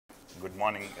Good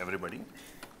morning, everybody.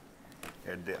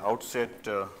 At the outset,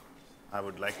 I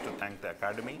would like to thank the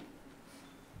Academy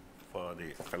for the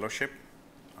fellowship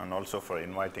and also for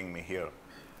inviting me here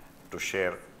to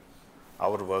share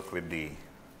our work with the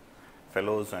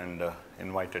fellows and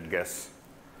invited guests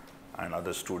and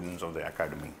other students of the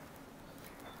Academy.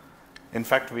 In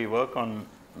fact, we work on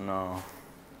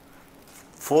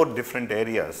four different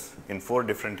areas,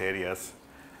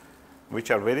 which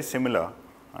are very similar,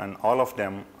 and all of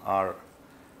them are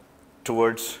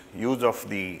towards use of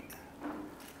the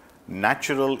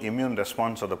natural immune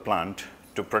response of the plant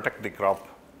to protect the crop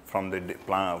from the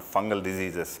fungal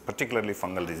diseases, particularly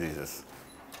fungal diseases.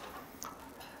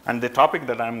 And the topic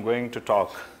that I am going to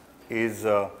talk is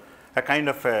a kind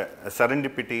of a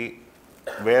serendipity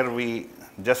where we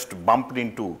just bumped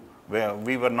into, where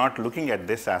we were not looking at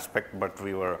this aspect, but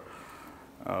we were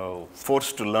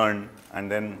forced to learn and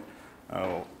then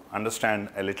understand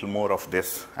a little more of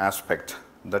this aspect,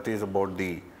 that is about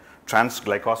the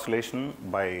transglycosylation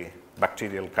by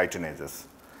bacterial chitinases.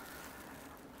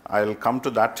 I will come to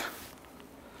that.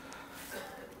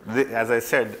 As I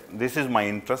said, this is my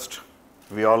interest.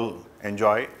 We all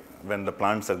enjoy when the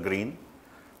plants are green.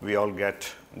 We all get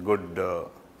good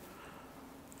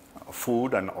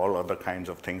food and all other kinds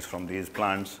of things from these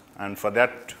plants, and for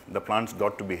that the plants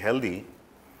got to be healthy.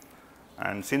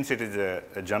 And since it is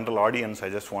a general audience, I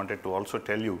just wanted to also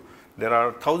tell you there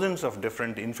are thousands of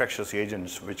different infectious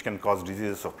agents which can cause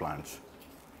diseases of plants.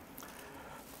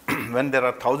 When there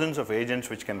are thousands of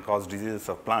agents which can cause diseases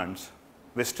of plants,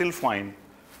 we still find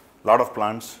a lot of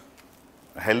plants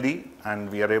healthy,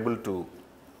 and we are able to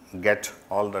get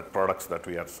all the products that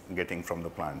we are getting from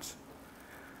the plants.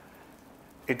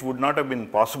 It would not have been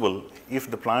possible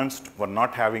if the plants were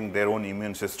not having their own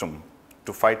immune system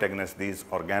to fight against these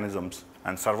organisms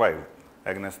and survive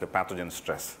against the pathogen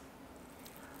stress.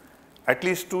 At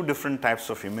least two different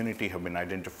types of immunity have been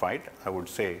identified. I would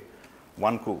say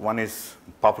one is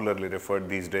popularly referred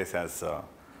these days as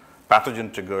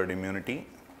pathogen triggered immunity,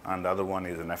 and the other one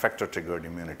is an effector triggered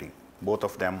immunity. Both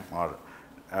of them are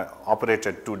operate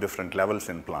at two different levels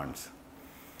in plants.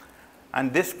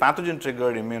 And this pathogen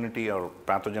triggered immunity, or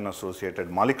pathogen associated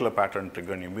molecular pattern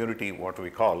triggered immunity, what we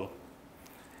call,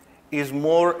 is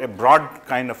more a broad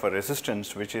kind of a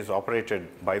resistance which is operated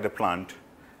by the plant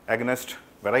against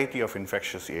variety of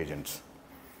infectious agents.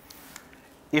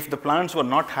 If the plants were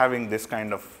not having this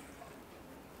kind of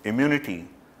immunity,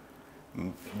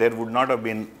 there would not have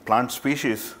been plant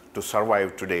species to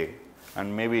survive today,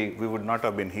 and maybe we would not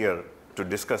have been here to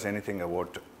discuss anything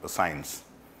about science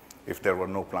if there were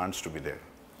no plants to be there.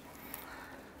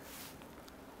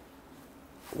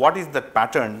 What is that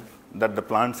pattern that the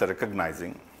plants are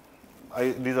recognizing?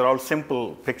 These are all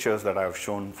simple pictures that I have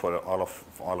shown for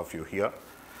all of you here.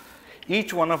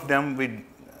 Each one of them we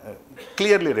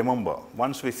clearly remember.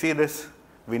 Once we see this,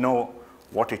 we know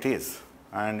what it is,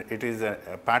 and it is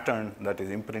a pattern that is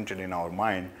imprinted in our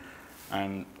mind,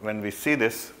 and when we see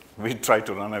this, we try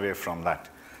to run away from that.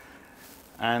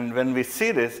 And when we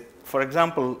see this, for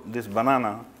example, this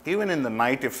banana, even in the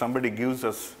night, if somebody gives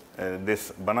us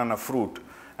this banana fruit,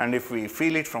 and if we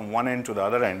feel it from one end to the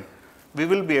other end, we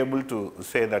will be able to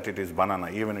say that it is banana,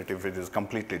 even if it is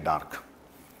completely dark.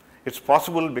 It's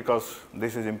possible because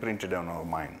this is imprinted on our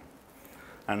mind.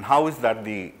 And how is that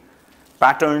the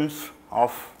patterns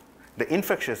of the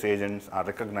infectious agents are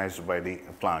recognized by the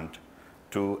plant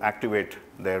to activate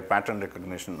their pattern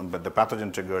recognition, but the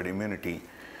pathogen triggered immunity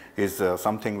is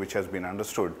something which has been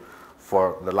understood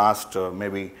for the last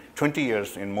maybe 20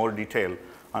 years in more detail,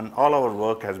 and all our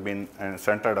work has been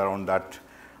centered around that,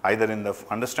 either in the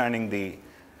understanding the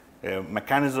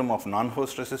mechanism of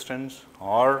non-host resistance,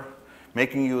 or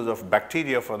making use of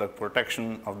bacteria for the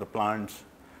protection of the plants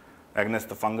against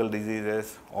the fungal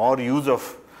diseases, or use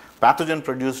of pathogen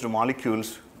produced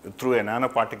molecules through a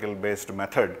nanoparticle based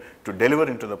method to deliver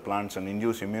into the plants and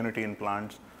induce immunity in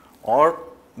plants, or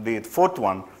the fourth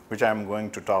one which I am going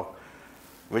to talk,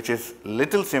 which is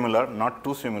little similar, not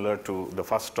too similar to the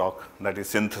first talk, that is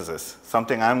synthesis.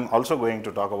 Something I am also going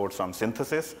to talk about, some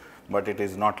synthesis, but it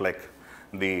is not like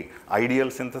the ideal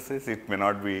synthesis. It may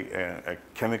not be a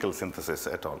chemical synthesis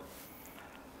at all.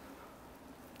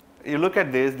 You look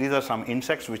at this, these are some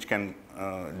insects which can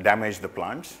damage the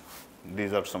plants.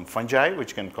 These are some fungi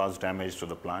which can cause damage to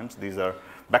the plants. These are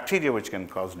bacteria which can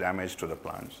cause damage to the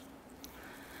plants.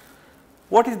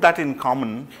 What is that in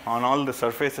common on all the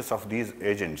surfaces of these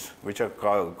agents which are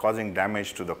causing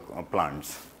damage to the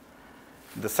plants?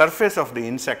 The surface of the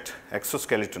insect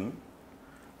exoskeleton,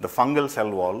 the fungal cell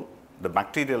wall, the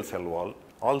bacterial cell wall,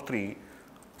 all three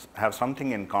have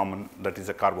something in common, that is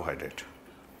a carbohydrate.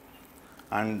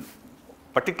 And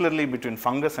particularly between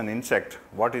fungus and insect,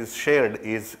 what is shared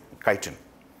is chitin.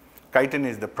 Chitin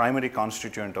is the primary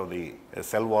constituent of the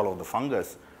cell wall of the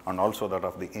fungus and also that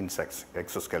of the insect's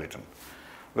exoskeleton.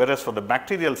 Whereas for the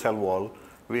bacterial cell wall,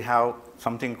 we have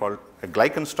something called a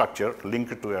glycan structure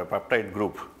linked to a peptide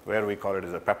group, where we call it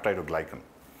as a peptidoglycan.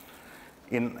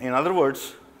 In other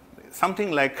words,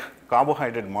 something like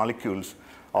carbohydrate molecules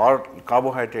or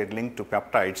carbohydrate linked to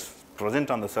peptides present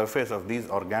on the surface of these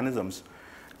organisms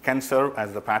can serve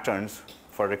as the patterns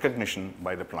for recognition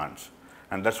by the plants.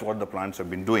 And that's what the plants have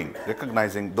been doing,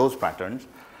 recognizing those patterns.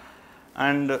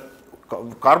 And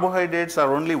carbohydrates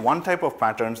are only one type of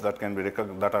patterns that can be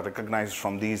that are recognized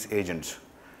from these agents.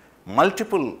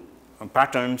 Multiple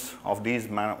patterns of these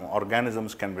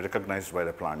organisms can be recognized by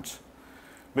the plants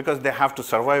because they have to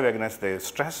survive against the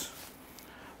stress.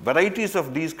 Varieties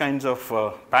of these kinds of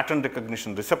pattern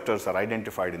recognition receptors are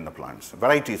identified in the plants,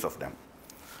 varieties of them.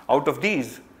 Out of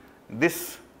these,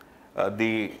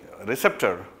 the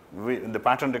receptor, the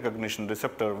pattern recognition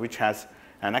receptor, which has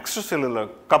an extracellular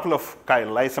couple of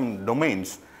lysine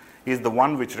domains, is the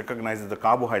one which recognizes the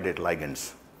carbohydrate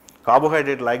ligands.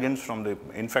 Carbohydrate ligands from the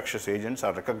infectious agents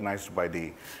are recognized by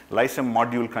the lysine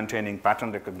module containing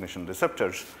pattern recognition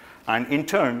receptors, and in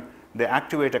turn they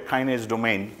activate a kinase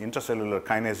domain, intracellular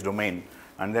kinase domain,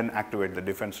 and then activate the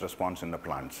defense response in the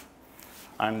plants.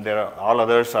 And there are all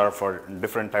others are for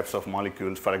different types of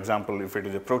molecules. For example, if it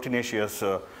is a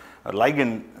proteinaceous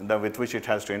ligand with which it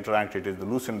has to interact, it is the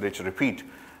leucine-rich repeat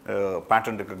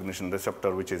pattern recognition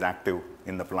receptor which is active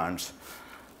in the plants.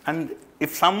 And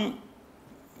if some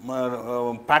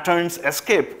patterns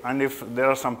escape, and if there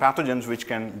are some pathogens which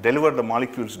can deliver the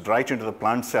molecules right into the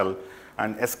plant cell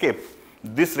and escape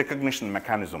this recognition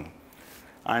mechanism,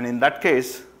 and in that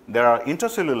case there are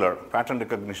intracellular pattern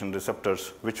recognition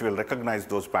receptors which will recognize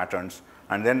those patterns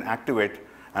and then activate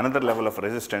another level of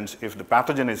resistance. If the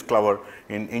pathogen is clever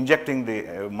in injecting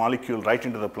the molecule right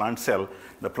into the plant cell,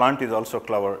 the plant is also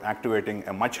clever activating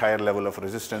a much higher level of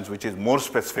resistance which is more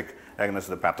specific against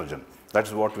the pathogen. That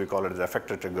is what we call it as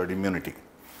effector triggered immunity.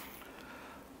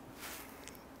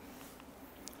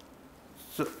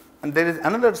 So, and there is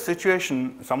another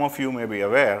situation, some of you may be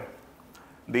aware,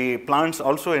 the plants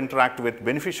also interact with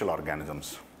beneficial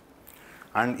organisms,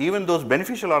 and even those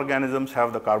beneficial organisms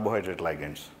have the carbohydrate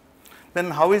ligands.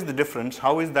 Then how is the difference?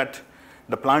 How is that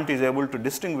the plant is able to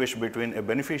distinguish between the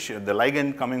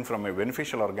ligand coming from a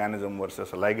beneficial organism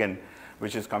versus a ligand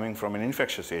which is coming from an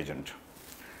infectious agent?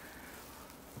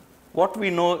 What we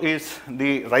know is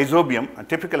the rhizobium. A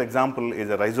typical example is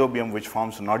a rhizobium which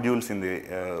forms nodules in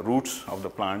the roots of the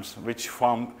plants, which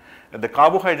form the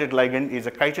carbohydrate ligand is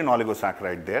a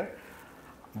chitooligosaccharides there,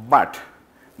 but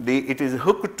it is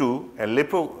hooked to a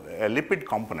lipid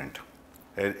component.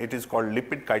 It is called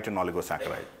lipid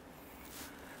chitooligosaccharides.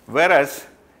 Whereas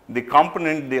the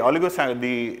component,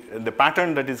 the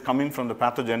pattern that is coming from the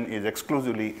pathogen is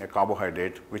exclusively a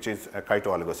carbohydrate, which is a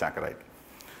chitooligosaccharides.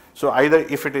 So either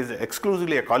if it is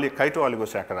exclusively a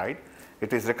chitooligosaccharides,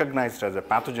 it is recognized as a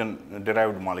pathogen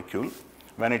derived molecule.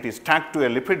 When it is tagged to a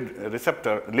lipid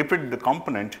receptor, lipid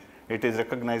component, it is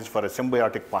recognized for a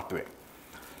symbiotic pathway.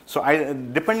 So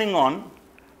depending on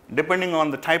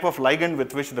the type of ligand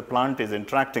with which the plant is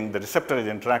interacting, the receptor is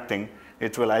interacting,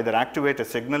 it will either activate a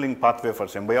signaling pathway for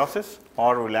symbiosis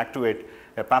or will activate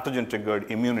a pathogen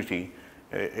triggered immunity.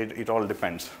 It all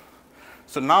depends.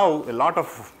 So now a lot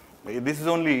of this is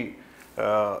only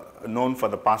known for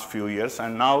the past few years,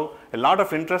 and now a lot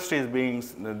of interest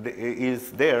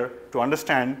is there to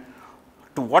understand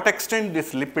to what extent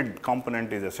this lipid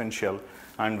component is essential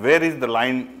and where is the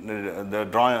line,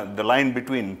 the line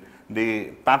between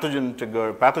the pathogen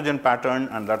pattern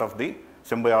and that of the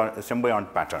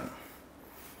symbiont pattern.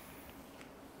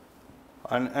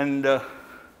 And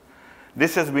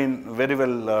this has been very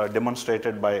well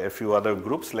demonstrated by a few other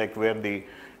groups, like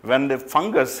when the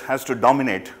fungus has to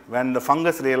dominate, when the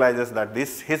fungus realizes that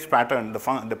his pattern,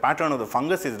 the pattern of the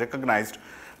fungus is recognized,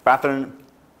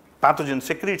 pathogen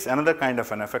secretes another kind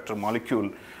of an effector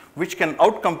molecule which can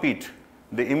outcompete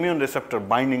the immune receptor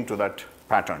binding to that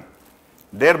pattern.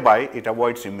 Thereby, it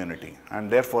avoids immunity, and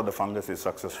therefore the fungus is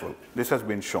successful. This has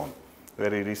been shown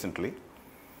very recently.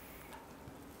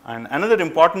 And another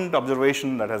important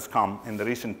observation that has come in the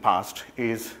recent past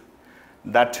is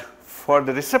that for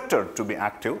the receptor to be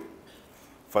active,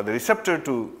 for the receptor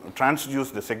to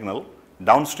transduce the signal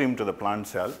downstream to the plant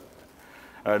cell,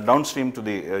 downstream to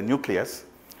the nucleus,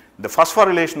 the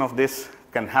phosphorylation of this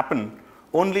can happen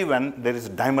only when there is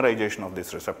dimerization of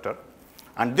this receptor,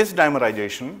 and this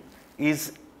dimerization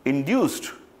is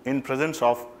induced in presence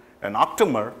of an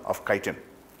octamer of chitin.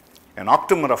 An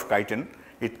octamer of chitin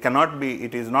It cannot be,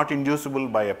 it is not inducible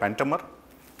by a pentamer,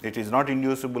 it is not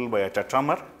inducible by a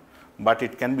tetramer, but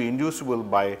it can be inducible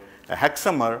by a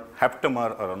hexamer,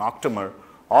 heptamer or an octamer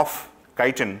of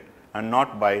chitin and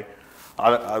not by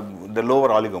the lower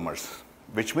oligomers,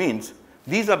 which means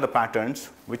these are the patterns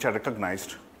which are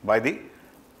recognized by the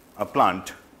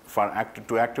plant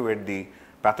to activate the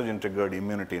pathogen triggered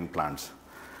immunity in plants.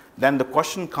 Then the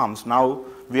question comes, now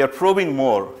we are probing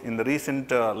more in the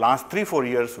recent last 3-4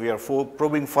 years, we are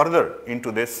probing further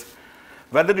into this,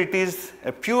 whether it is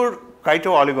a pure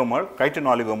chitin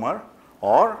oligomer,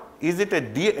 or is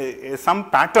it some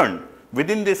pattern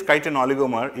within this chitin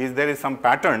oligomer, there is some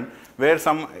pattern where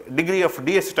some degree of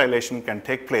deacetylation can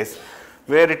take place,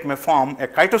 where it may form a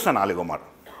chitosan oligomer.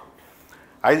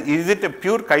 Is it a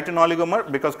pure chitin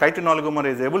oligomer? Because chitin oligomer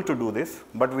is able to do this,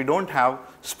 but we don't have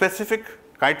specific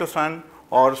chitosan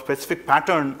or specific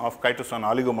pattern of chitosan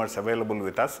oligomers available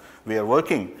with us. We are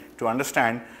working to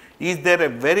understand, is there a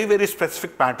very, very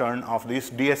specific pattern of these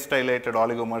deacetylated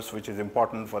oligomers which is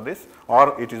important for this,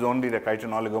 or it is only the chitin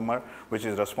oligomer which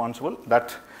is responsible?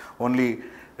 That only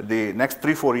the next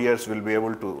 3-4 years will be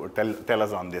able to tell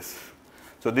us on this.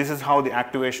 So this is how the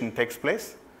activation takes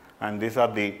place, and these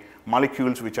are the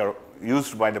molecules which are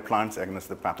used by the plants against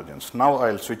the pathogens. Now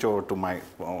I'll switch over to my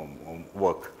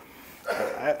work.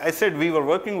 I said we were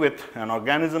working with an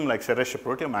organism like Serratia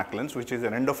proteomacculans, which is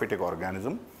an endophytic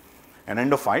organism, an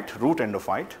endophyte, root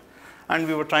endophyte, and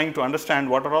we were trying to understand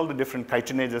what are all the different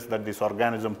chitinases that this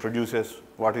organism produces,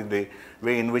 what is the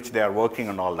way in which they are working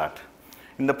and all that.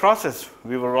 In the process,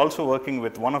 we were also working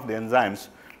with one of the enzymes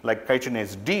like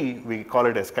chitinase D, we call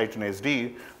it as chitinase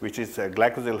D, which is a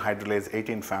glycosyl hydrolase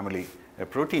 18 family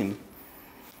protein.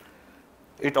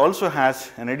 It also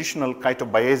has an additional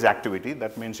chitobiase activity.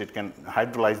 That means it can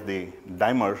hydrolyze the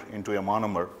dimer into a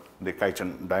monomer, the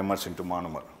chitin dimers into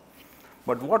monomer.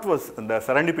 But what was the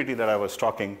serendipity that I was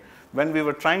talking, when we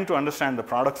were trying to understand the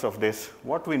products of this,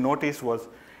 what we noticed was,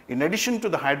 in addition to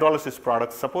the hydrolysis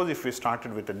products, suppose if we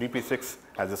started with a DP6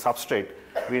 as a substrate,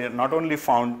 we not only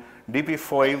found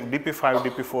DP5,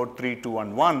 DP4, 3, 2,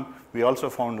 and 1, we also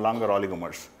found longer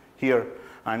oligomers here.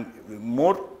 And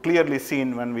more clearly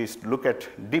seen when we look at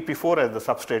DP4 as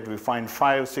the substrate, we find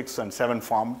 5, 6, and 7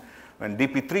 formed. When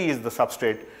DP3 is the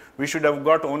substrate, we should have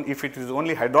got, if it is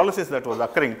only hydrolysis that was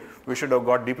occurring, we should have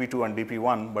got DP2 and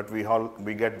DP1, but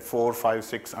we get 4, 5,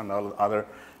 6, and all other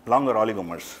longer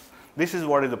oligomers. This is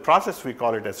what is the process, we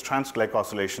call it as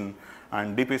transglycosylation,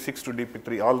 and DP6 to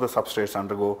DP3, all the substrates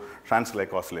undergo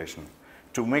transglycosylation.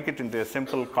 To make it into a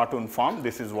simple cartoon form,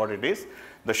 this is what it is.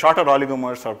 The shorter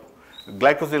oligomers are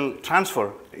glycosyl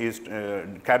transfer is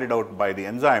carried out by the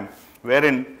enzyme,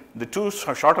 wherein the two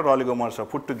shorter oligomers are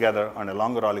put together and a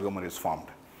longer oligomer is formed.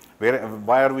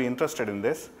 Why are we interested in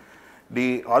this?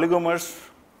 The oligomers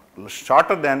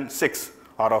shorter than 6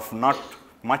 are of not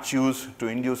much use to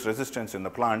induce resistance in the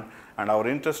plant, and our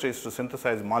interest is to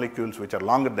synthesize molecules which are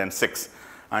longer than 6,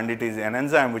 and it is an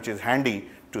enzyme which is handy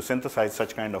to synthesize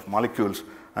such kind of molecules,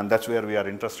 and that's where we are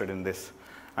interested in this.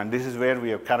 And this is where we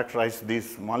have characterized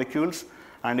these molecules,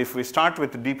 and if we start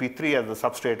with DP3 as the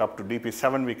substrate up to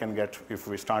DP7 we can get, if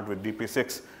we start with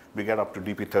DP6 we get up to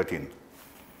DP13.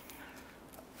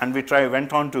 And we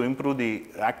went on to improve the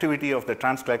activity of the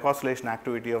transglycosylation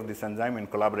activity of this enzyme in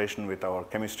collaboration with our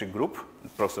chemistry group,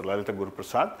 Professor Lalita Guru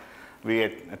Prasad. We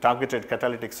targeted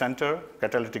catalytic center,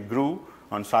 catalytic groove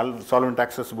on solvent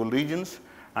accessible regions,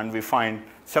 and we find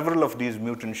several of these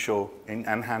mutants show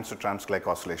enhanced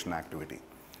transglycosylation activity.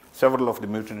 Several of the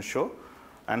mutants show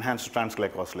enhanced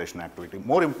transglycosylation activity.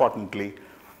 More importantly,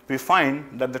 we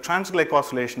find that the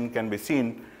transglycosylation can be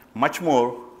seen much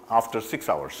more after 6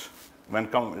 hours, when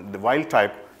the wild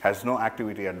type has no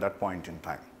activity at that point in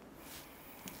time.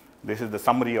 This is the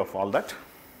summary of all that.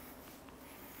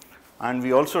 And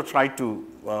we also tried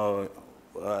to,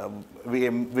 we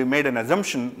made an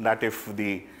assumption that if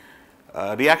the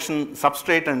reaction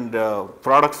substrate and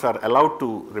products are allowed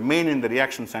to remain in the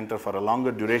reaction center for a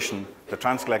longer duration, the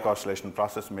transglycosylation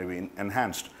process may be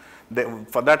enhanced.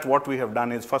 For that, what we have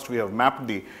done is, first we have mapped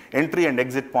the entry and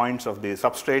exit points of the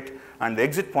substrate, and the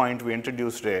exit point we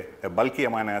introduced a bulky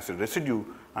amino acid residue,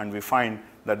 and we find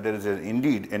that there is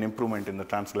indeed an improvement in the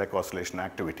transglycosylation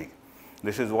activity.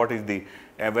 This is what is the,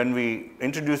 when we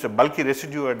introduce a bulky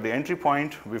residue at the entry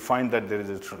point, we find that there is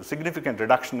a significant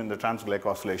reduction in the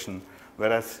transglycosylation,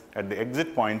 whereas at the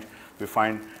exit point, we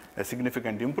find a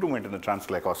significant improvement in the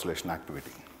transglycosylation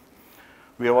activity.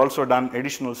 We have also done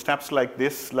additional steps like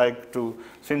this,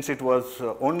 since it was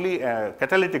only a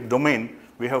catalytic domain,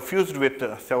 we have fused with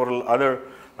several other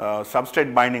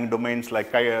substrate binding domains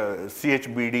like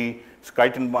CHBD,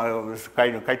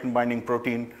 chitin binding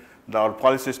protein, our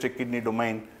polycystic kidney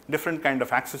domain, different kind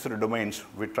of accessory domains,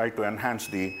 we try to enhance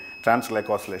the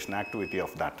transglycosylation activity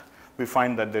of that. We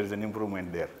find that there is an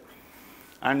improvement there.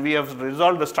 And we have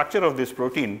resolved the structure of this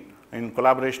protein in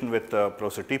collaboration with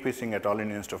Professor T.P. Singh et al. in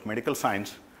University of Medical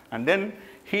Science. And then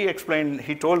he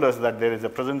told us that there is a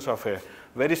presence of a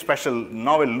very special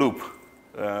novel loop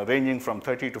ranging from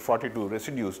 30 to 42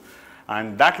 residues.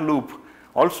 And that loop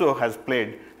also has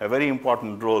played a very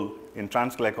important role in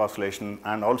transglycosylation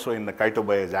and also in the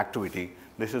chitobiase activity.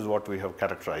 This is what we have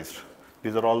characterized.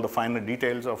 These are all the finer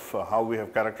details of how we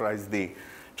have characterized the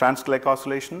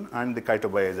transglycosylation and the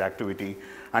chitobiase activity,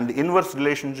 and the inverse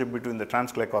relationship between the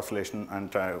transglycosylation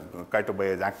and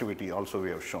chitobiase activity also we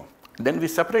have shown. Then we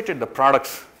separated the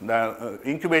products,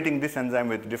 incubating this enzyme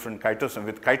with different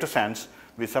chitosands.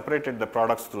 We separated the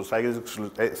products through size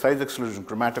exclusion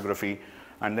chromatography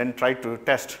and then tried to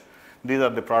test. These are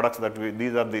the products that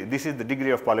this is the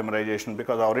degree of polymerization,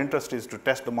 because our interest is to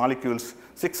test the molecules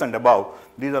 6 and above.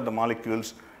 These are the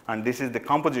molecules, and this is the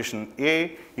composition.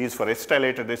 A is for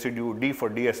acetylated residue, D for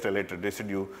deacetylated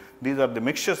residue. These are the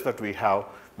mixtures that we have.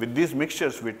 With these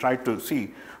mixtures, we try to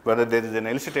see whether there is an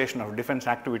elicitation of defense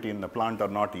activity in the plant or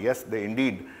not. Yes, they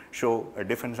indeed show a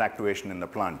defense activation in the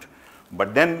plant.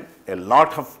 But then a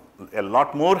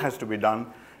lot more has to be done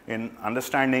in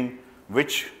understanding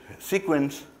which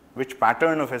sequence, which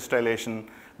pattern of acetylation,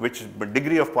 which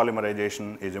degree of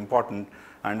polymerization is important,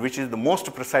 and which is the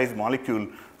most precise molecule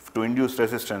to induce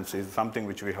resistance is something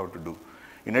which we have to do.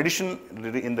 In addition,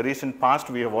 in the recent past,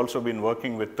 we have also been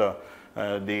working with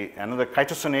another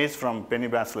chitosanase from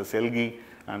Penibacillus elgi,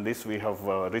 and this we have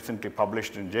recently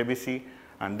published in JBC.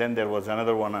 And then there was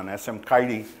another one on SM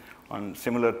Kaidi, and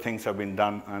similar things have been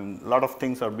done, and a lot of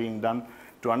things are being done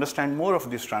to understand more of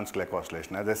this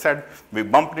transglycosylation. As I said, we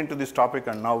bumped into this topic,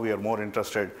 and now we are more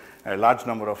interested. A large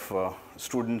number of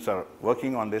students are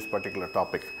working on this particular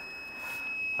topic.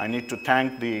 I need to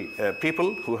thank the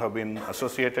people who have been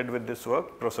associated with this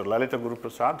work, Professor Lalita Guru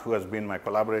Prasad, who has been my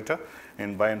collaborator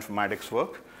in bioinformatics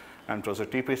work, and Professor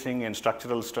T.P. Singh in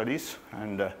structural studies,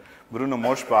 and Bruno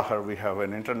Moschbacher. We have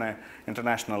an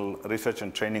international research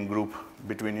and training group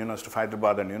between University of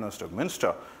Hyderabad and University of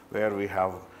Münster, where we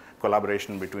have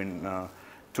collaboration between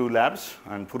two labs,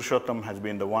 and Purushottam has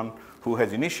been the one who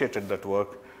has initiated that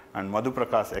work, and Madhu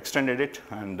Prakash extended it,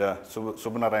 and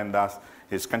Subbanarayan Das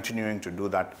is continuing to do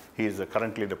that. He is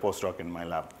currently the postdoc in my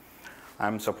lab.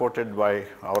 I'm supported by,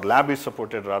 our lab is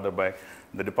supported rather by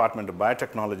the Department of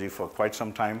Biotechnology for quite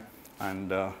some time,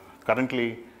 and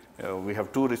currently we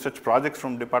have 2 research projects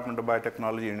from Department of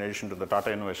Biotechnology in addition to the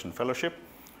Tata Innovation Fellowship,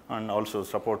 and also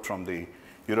support from the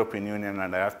European Union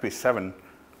and FP7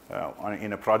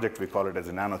 in a project we call it as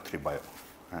a Nano3Bio.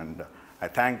 And I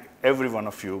thank every one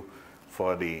of you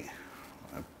for the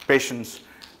patience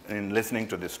in listening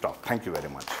to this talk. Thank you very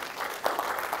much.